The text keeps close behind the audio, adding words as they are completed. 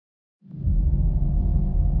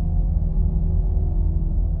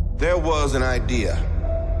There was an idea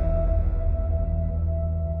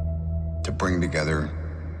to bring together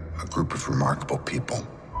a group of remarkable people.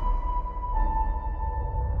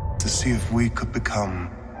 To see if we could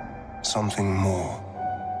become something more.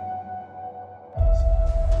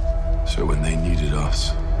 So when they needed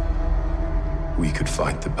us, we could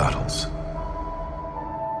fight the battles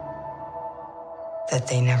that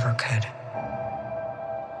they never could.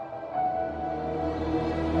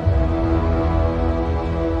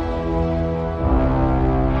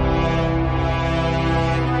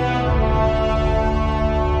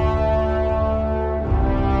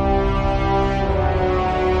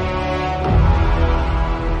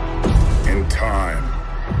 In time,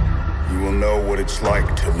 you will know what it's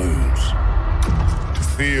like to lose. To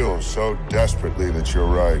feel so desperately that you're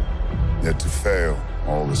right, yet to fail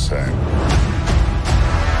all the same.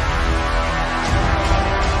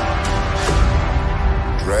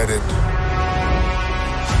 Dread it.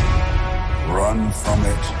 Run from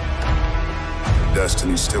it.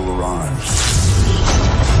 Destiny still arrives.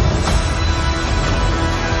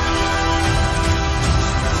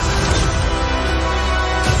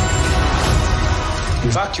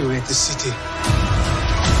 Evacuate the city.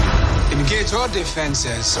 Engage all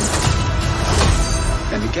defenses.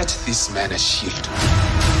 And get this man a shield.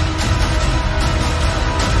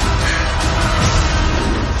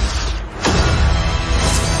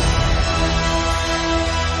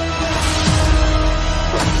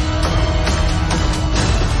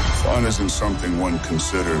 Fun isn't something one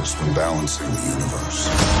considers when balancing the universe.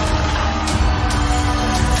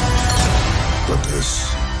 But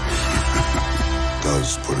this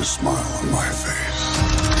does put a smile on my face.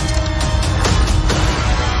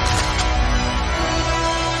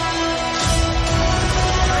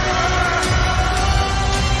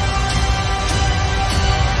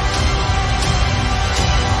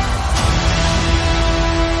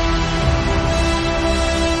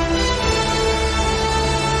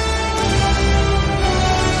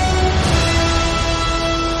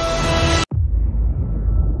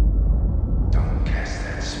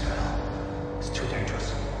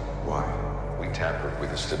 Tampered with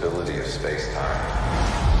the stability of space-time.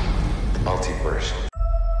 Multiverse.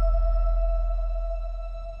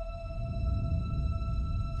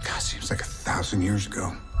 God, seems like 1,000 years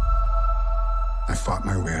ago. I fought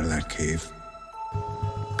my way out of that cave.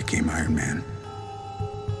 Became Iron Man.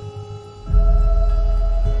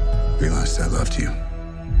 Realized I loved you.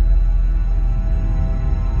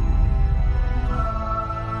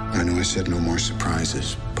 I know I said no more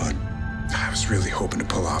surprises, but I was really hoping to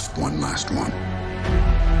pull off one last one.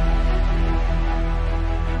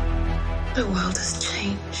 The world has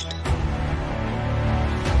changed.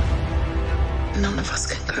 None of us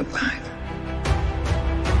can go back.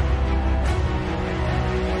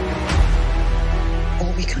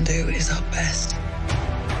 All we can do is our best.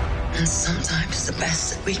 And sometimes the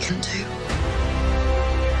best that we can do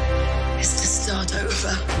is to start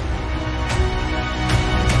over.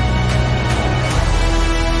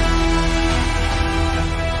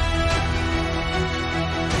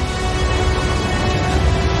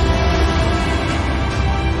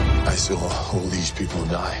 I saw all these people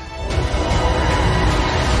die.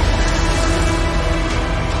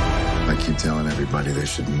 I keep telling everybody they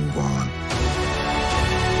should move on.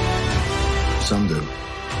 Some do,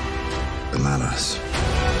 but not us.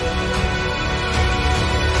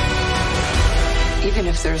 Even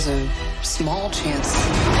if there's a small chance,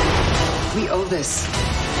 we owe this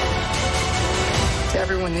to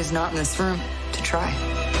everyone who's not in this room to try.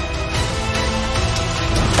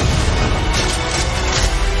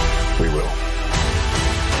 We will.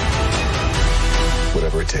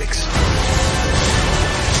 Whatever it takes.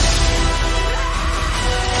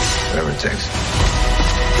 Whatever it takes.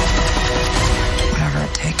 Whatever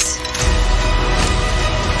it takes.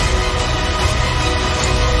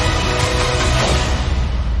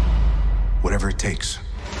 Whatever it takes.